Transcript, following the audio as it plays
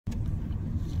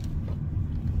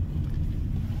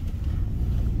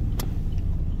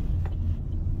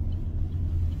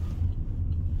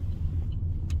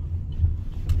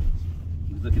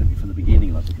was looking at me from the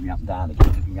beginning, like looking me up and down,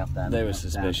 again, looking up and down. They were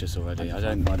suspicious already.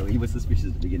 He was suspicious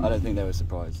at the beginning. I don't think they were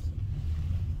surprised.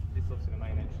 This is obviously the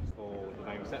main entrance for the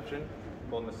main reception.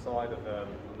 On the side of the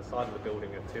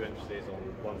building, there are two entrances. On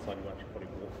one side, you actually probably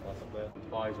walk past up there.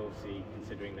 Pfizer, obviously,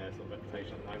 considering their sort of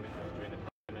reputation at the moment during the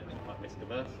pandemic, they're quite risk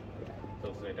averse. So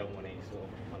also they don't want any sort of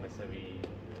unnecessary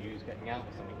views getting out.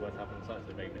 If something were to happen on site,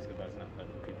 so they're very risk averse enough for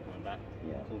people coming back.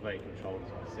 Yeah. It's all very controlled, as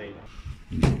you can see.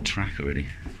 You can track already.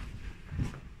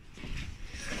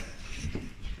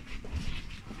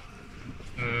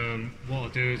 What I'll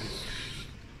do is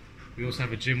we also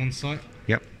have a gym on site.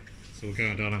 Yep. So we'll go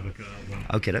down and have a look at that one.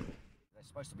 Okay, then. They're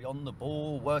supposed to be on the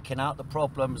ball, working out the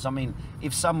problems. I mean,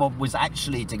 if someone was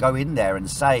actually to go in there and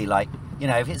say, like, you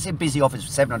know, if it's a busy office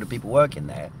with 700 people working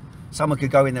there, someone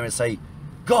could go in there and say,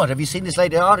 God, have you seen this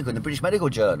latest article in the British Medical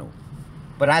Journal?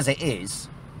 But as it is,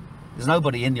 there's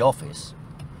nobody in the office.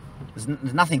 There's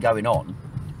nothing going on.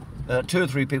 2 or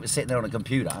 3 people sitting there on a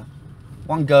computer.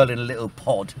 One girl in a little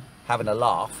pod having a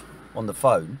laugh on the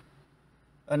phone.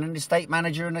 And an estate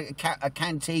manager and a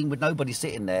canteen with nobody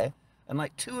sitting there. And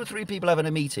like 2 or 3 people having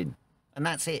a meeting. And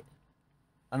that's it.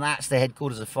 And that's the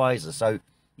headquarters of Pfizer. So,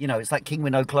 you know, it's like king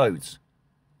with no clothes.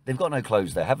 They've got no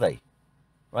clothes there, have they?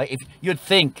 Right? If you'd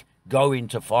think going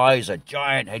to Pfizer,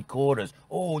 giant headquarters,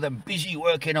 oh, them busy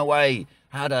working away,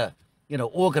 how to, you know,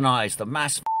 organise the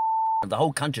mass the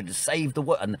whole country to save the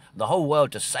world, and the whole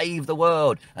world to save the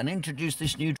world, and introduce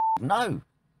this new. No,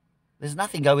 there's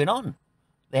nothing going on.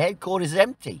 The headquarters is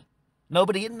empty.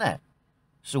 Nobody in there.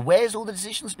 So where's all the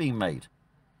decisions being made?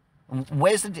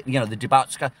 Where's the, you know, the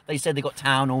debates? They said they got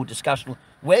town hall discussion.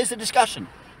 Where's the discussion?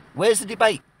 Where's the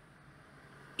debate?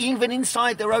 Even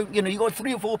inside their own, you know, you got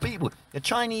 3 or 4 people. The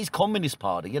Chinese Communist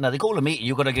Party, you know, they call a meeting,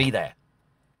 you've got to be there.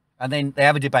 And then they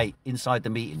have a debate inside the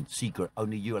meeting, secret,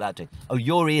 only you allowed to. Oh,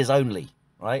 your ears only,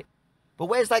 right? But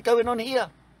where's that going on here?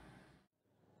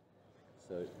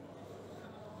 So,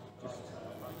 just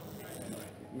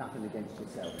nothing against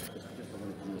yourself, just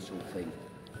a commercial thing.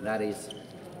 And that is,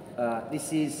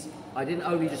 I didn't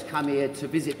only just come here to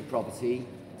visit the property,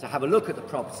 to have a look at the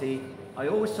property, I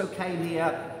also came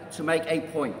here to make a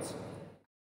point.